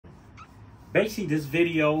Basically, this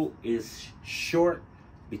video is short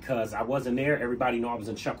because I wasn't there. Everybody know I was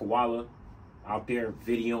in Chuckawalla out there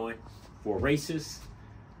videoing for races,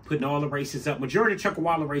 putting all the races up. Majority of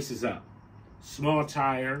Chuckawalla races up. Small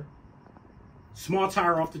tire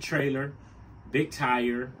off the trailer, big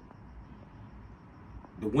tire,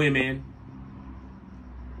 the women,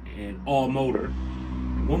 and all motor.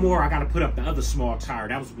 One more, I got to put up the other small tire.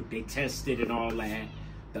 That was what they tested and all that.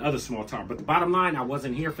 The other small tire. But the bottom line, I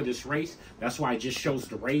wasn't here for this race. That's why it just shows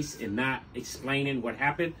the race and not explaining what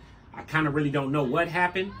happened. I kind of really don't know what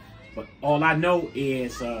happened. But all I know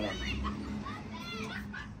is, it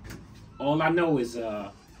was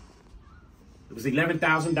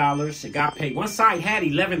 $11,000. It got paid. One side had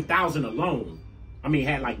 $11,000 alone. I mean, it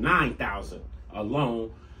had like $9,000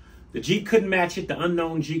 alone. The Jeep couldn't match it. The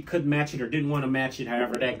unknown Jeep couldn't match it or didn't want to match it,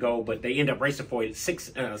 however that go. But they ended up racing for it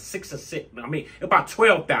about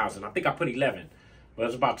 $12,000. I think I put 11. But it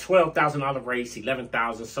was about $12,000 race,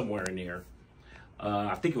 11,000 somewhere in there.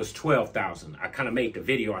 I think it was 12,000. I kind of made the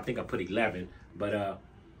video. I think I put 11. But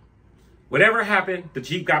whatever happened, the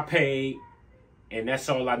Jeep got paid. And that's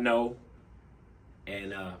all I know.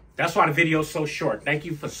 And that's why the video is so short. Thank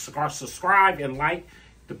you for subscribe and like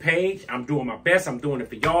the page. I'm doing my best. I'm doing it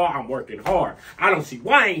for y'all. I'm working hard. I don't see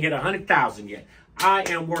why I ain't hit 100,000 yet. I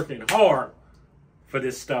am working hard for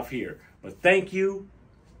this stuff here. But thank you,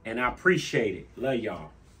 and I appreciate it. Love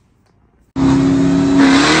y'all.